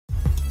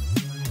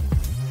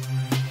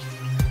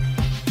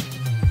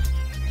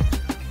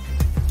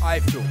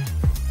iFILM,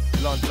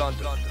 London.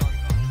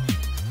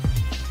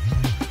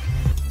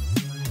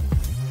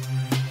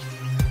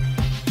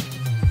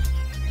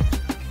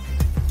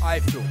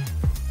 iFILM,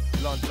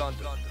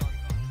 London.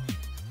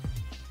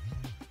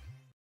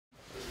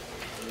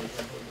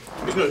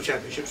 There's no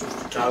championships.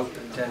 No,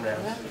 10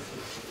 rounds.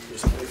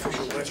 It's the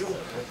official badge on.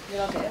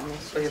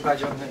 Put your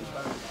badge on, mate.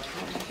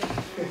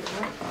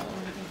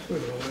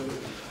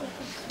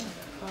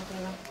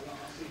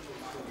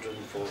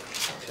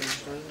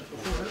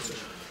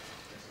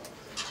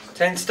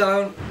 10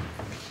 stone.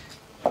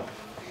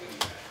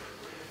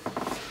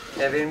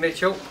 Kevin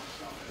Mitchell.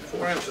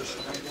 4 ounces.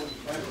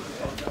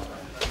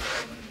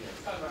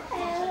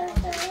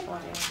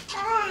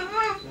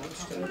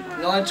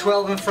 9,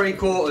 12 and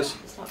 3/4.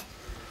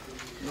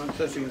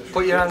 9.13.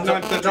 Put your hands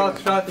up.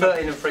 9.13. 9,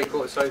 13 and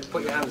 3/4, so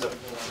put your hands up.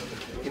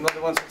 Your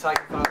mother wants to take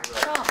a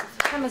photograph.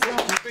 Cameras on.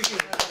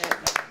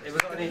 Have we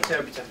got an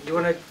interpreter? Do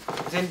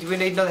we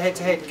need another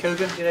head-to-head?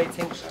 Coogan, do you need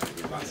things?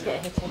 Let's get a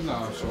hit in.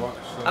 No, it's alright.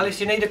 Alice,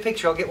 you need a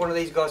picture? I'll get one of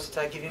these guys to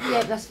take it in.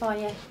 Yeah, that's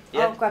fine, yeah.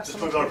 Yeah? I'll grab Just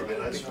some. put it over a bit,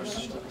 lads.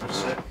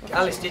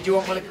 Alice, did you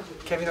want one of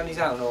Kevin on his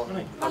own, or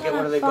I'll get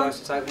one of the guys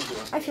to take it?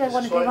 I feel I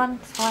want to do one,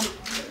 it's fine.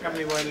 How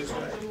many wailers?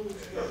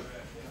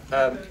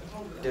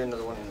 Do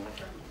another one in there.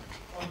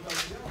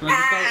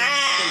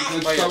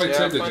 There's no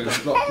intended,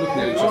 just looking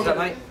at each What's that, other.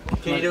 mate?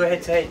 Can you do a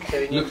head-to-head,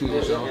 Kevin? Looking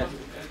at each other. Yeah.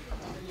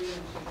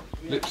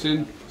 Lips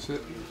in, that's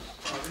it.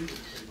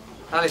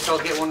 Alice, I'll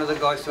get one of the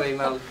guys to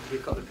email.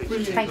 You've got the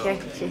picture. Thank you.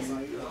 Cheers.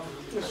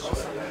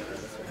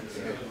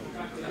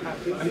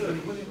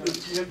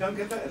 Don't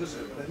get that, is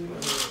it?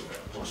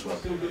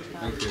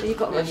 Thank So you. you've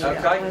got one.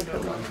 Okay.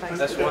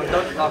 That's one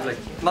done. Lovely.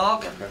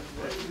 Mark?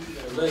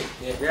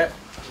 Yeah.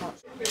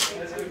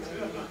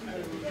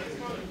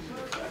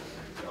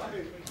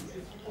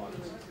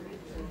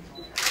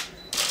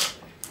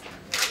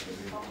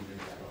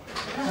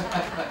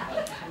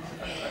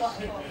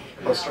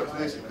 I'll start with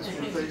this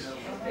one, please.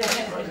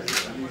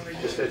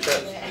 Just a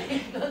chat.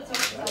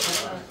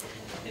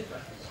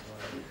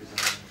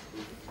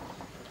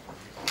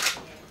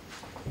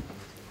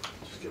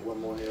 Just get one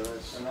more here,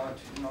 lads.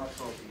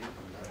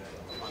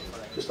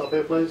 Just up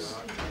here, please.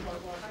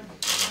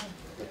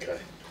 Okay.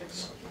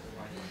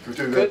 Can we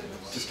do that?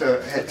 Just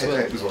a head to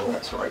head as well,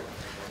 that's right.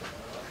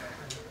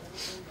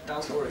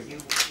 Don't worry. You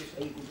just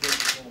eat and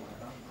drink more.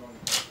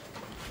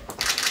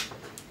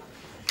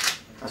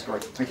 That's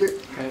great. Thank you.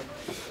 Okay.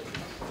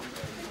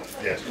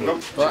 Yes,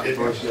 Right.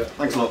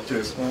 Thanks a lot.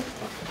 Cheers.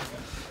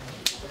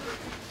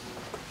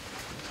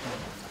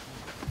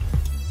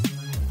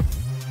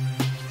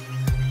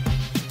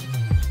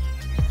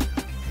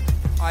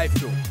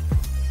 iFILM,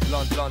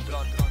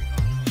 London.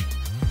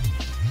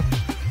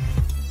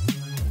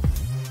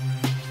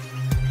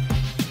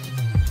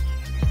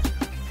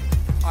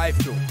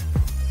 iFILM,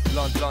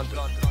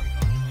 London.